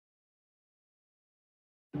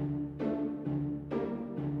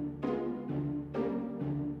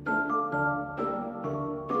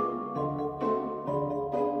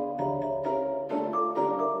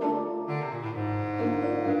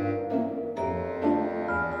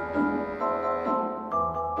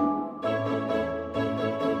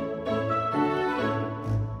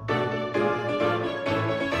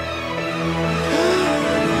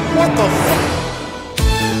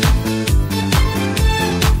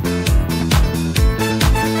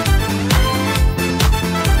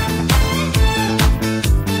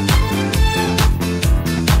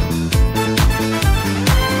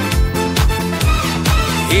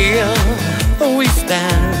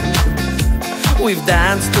We've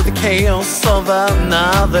danced to the chaos of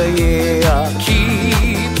another year.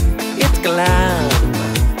 Keep it glam.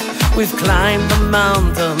 We've climbed the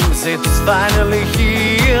mountains, it's finally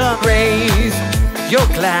here. Raise your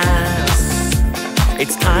glass.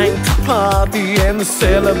 It's time to party and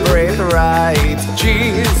celebrate right.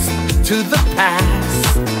 Cheers to the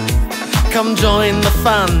past. Come join the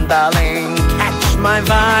fun, darling. Catch my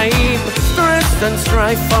vibe. Stress and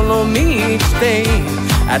strife follow me each day.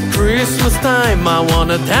 At Christmas time I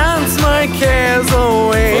wanna dance my cares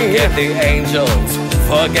away. Forget the angels,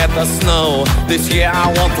 forget the snow. This year I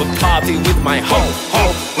want to party with my ho.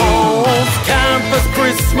 Campus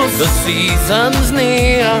Christmas, the season's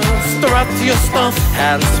near. Strut your stuff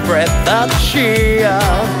and spread the cheer.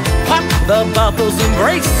 Pop the bottles,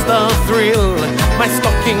 embrace the thrill. My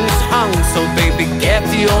stocking's hung, so baby get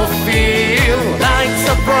your feel. Lights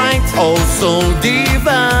are bright, oh so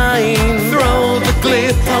divine. Throw the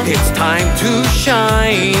glitter, it's time to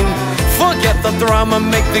shine. Forget the drama,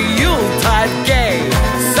 make the Yuletide gay.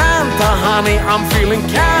 Santa honey, I'm feeling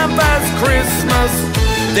campus Christmas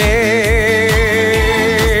Day.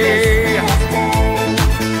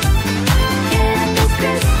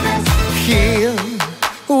 Here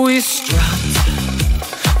we strut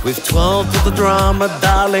with 12 to the drama,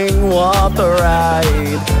 darling, what a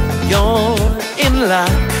ride. You're in luck.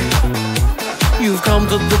 You've come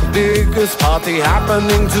to the biggest party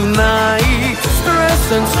happening tonight.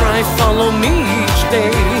 Stress and strife follow me each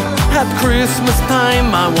day. At Christmas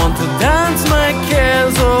time I want to dance my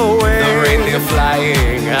cares away. The reindeer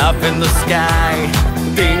flying up in the sky.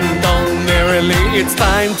 Ding dong merrily, it's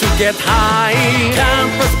time to get high.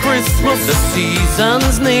 Campus Christmas, the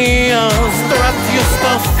season's near. Strut your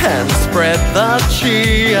stuff and spread the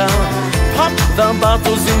cheer. Pop the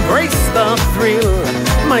bottles, embrace the thrill.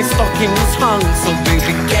 My stocking's hung, so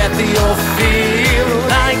baby get your feel.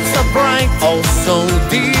 Lights are bright, oh so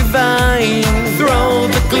divine. Throw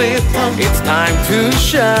the glitter, it's time to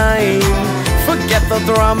shine. Forget the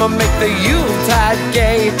drama, make the Yuletide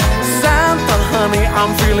gay. Santa honey,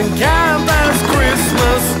 I'm feeling campus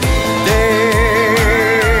Christmas Day.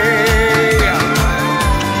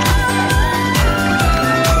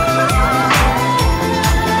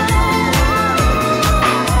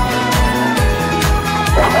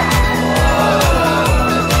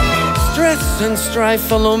 And strife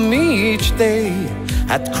follow me each day.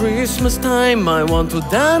 At Christmas time I want to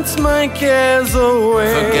dance my cares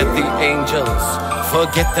away. Forget the angels,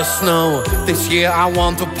 forget the snow. This year I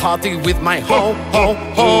want to party with my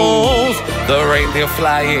ho-ho-hos. The reindeer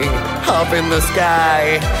flying up in the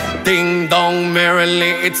sky. Ding dong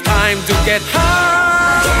merrily, it's time to get high.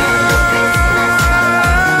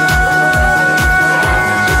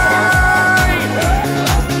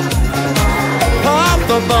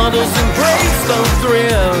 The bottles embrace the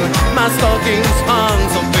thrill. My stocking's hung,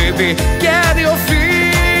 so baby get your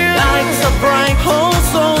feel. Lights are bright, oh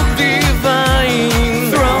so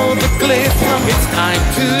divine. Throw the glitter, it's time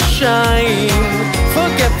to shine.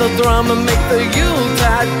 Forget the drama, make the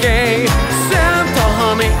Yuletide gay. Santa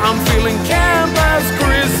honey, I'm feeling campus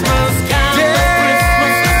Christmas. Campus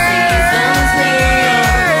Christmas, the season's near.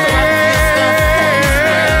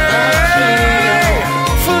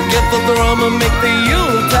 Forget the drama, make the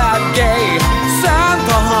Yuletide gay.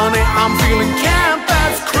 Santa honey, I'm feeling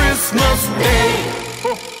campus Christmas Day.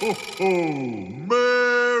 Ho, ho, ho.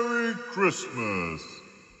 Merry Christmas.